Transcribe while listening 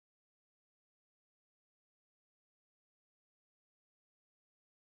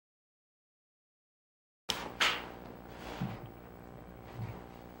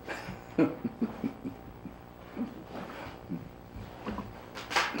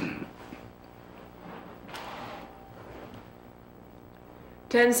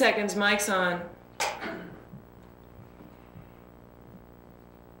Ten seconds, mic's on.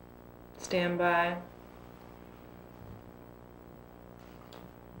 Stand by.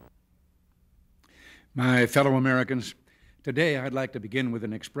 My fellow Americans, today I'd like to begin with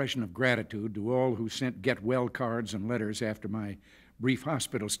an expression of gratitude to all who sent get-well cards and letters after my brief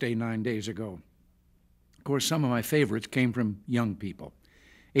hospital stay 9 days ago. Of course, some of my favorites came from young people.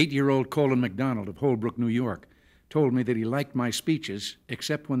 8-year-old Colin McDonald of Holbrook, New York, told me that he liked my speeches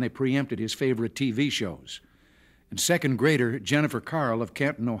except when they preempted his favorite TV shows. And second grader Jennifer Carl of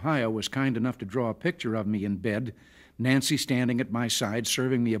Canton, Ohio, was kind enough to draw a picture of me in bed, Nancy standing at my side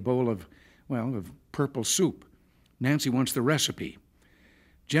serving me a bowl of purple soup. Nancy wants the recipe.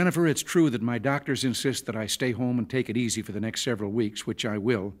 Jennifer, it's true that my doctors insist that I stay home and take it easy for the next several weeks, which I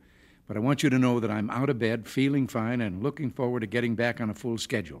will, but I want you to know that I'm out of bed, feeling fine, and looking forward to getting back on a full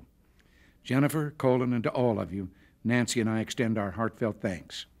schedule. Jennifer, Colin, and to all of you, Nancy and I extend our heartfelt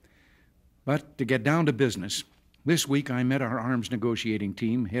thanks. But to get down to business, this week I met our arms negotiating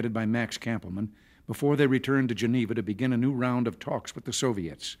team, headed by Max Kampelman, before they returned to Geneva to begin a new round of talks with the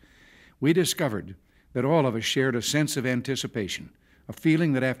Soviets. We discovered that all of us shared a sense of anticipation, a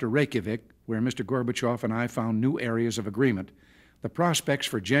feeling that after Reykjavik, where Mr. Gorbachev and I found new areas of agreement, the prospects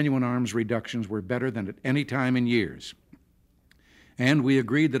for genuine arms reductions were better than at any time in years. And we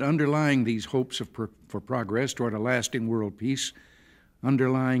agreed that underlying these hopes for progress toward a lasting world peace,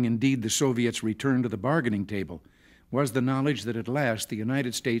 underlying indeed the Soviets' return to the bargaining table, was the knowledge that at last the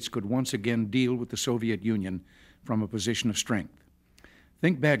United States could once again deal with the Soviet Union from a position of strength.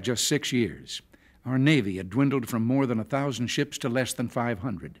 Think back just 6 years. Our Navy had dwindled from more than 1,000 ships to less than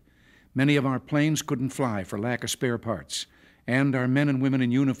 500. Many of our planes couldn't fly for lack of spare parts, and our men and women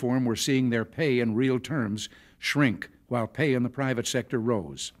in uniform were seeing their pay in real terms shrink while pay in the private sector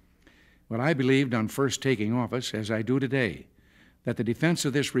rose. Well, I believed on first taking office, as I do today, that the defense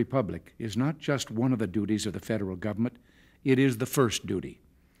of this republic is not just one of the duties of the federal government, it is the first duty.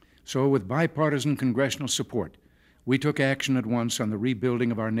 So with bipartisan congressional support, we took action at once on the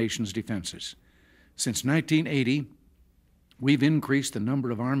rebuilding of our nation's defenses. Since 1980, we've increased the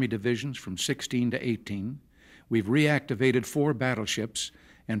number of Army divisions from 16 to 18. We've reactivated 4 battleships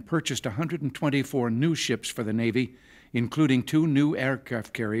and purchased 124 new ships for the Navy, including 2 new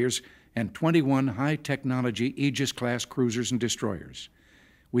aircraft carriers and 21 high-technology Aegis-class cruisers and destroyers.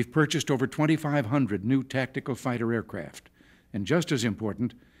 We've purchased over 2,500 new tactical fighter aircraft. And just as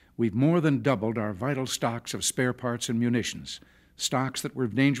important, we've more than doubled our vital stocks of spare parts and munitions, stocks that were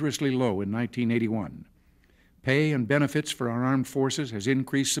dangerously low in 1981. Pay and benefits for our armed forces has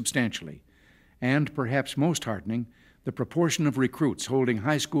increased substantially. And perhaps most heartening, the proportion of recruits holding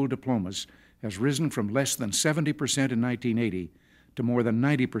high school diplomas has risen from less than 70% in 1980 to more than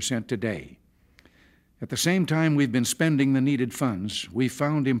 90% today. At the same time we've been spending the needed funds, we've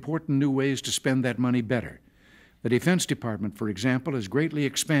found important new ways to spend that money better. The Defense Department, for example, has greatly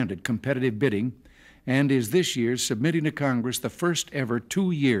expanded competitive bidding and is this year submitting to Congress the first ever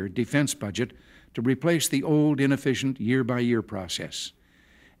 2-year defense budget to replace the old, inefficient year-by-year process.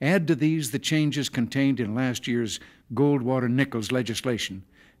 Add to these the changes contained in last year's Goldwater-Nichols legislation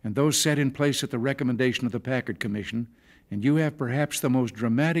and those set in place at the recommendation of the Packard Commission, and you have perhaps the most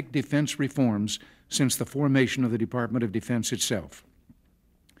dramatic defense reforms since the formation of the Department of Defense itself.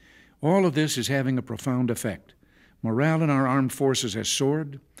 All of this is having a profound effect. Morale in our armed forces has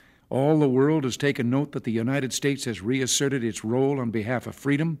soared. All the world has taken note that the United States has reasserted its role on behalf of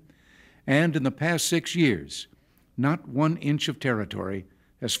freedom, and in the past 6 years, not 1 inch of territory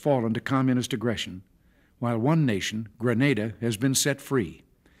has fallen to communist aggression, while one nation, Grenada, has been set free.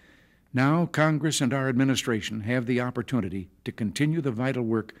 Now, Congress and our administration have the opportunity to continue the vital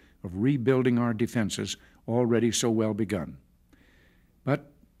work of rebuilding our defenses already so well begun.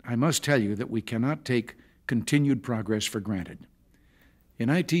 But I must tell you that we cannot take continued progress for granted. In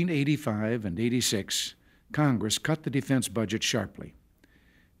 1985 and 86, Congress cut the defense budget sharply.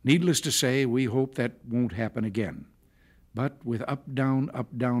 Needless to say, we hope that won't happen again. But with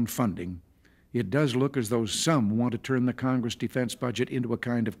up-down funding, it does look as though some want to turn the Congress defense budget into a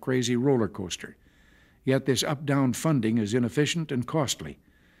kind of crazy roller coaster. Yet this up-down funding is inefficient and costly,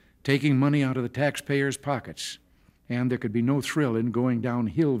 taking money out of the taxpayers' pockets, and there could be no thrill in going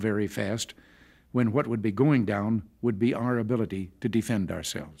downhill very fast when what would be going down would be our ability to defend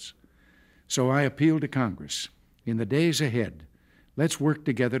ourselves. So I appeal to Congress. In the days ahead, let's work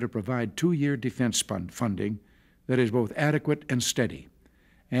together to provide 2-year defense funding that is both adequate and steady.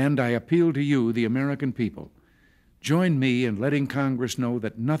 And I appeal to you, the American people, Join me in letting Congress know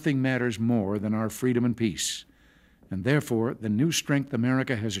that nothing matters more than our freedom and peace, and therefore the new strength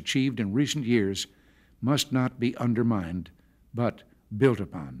America has achieved in recent years must not be undermined, but built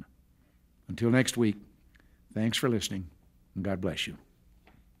upon. Until next week, thanks for listening, and God bless you.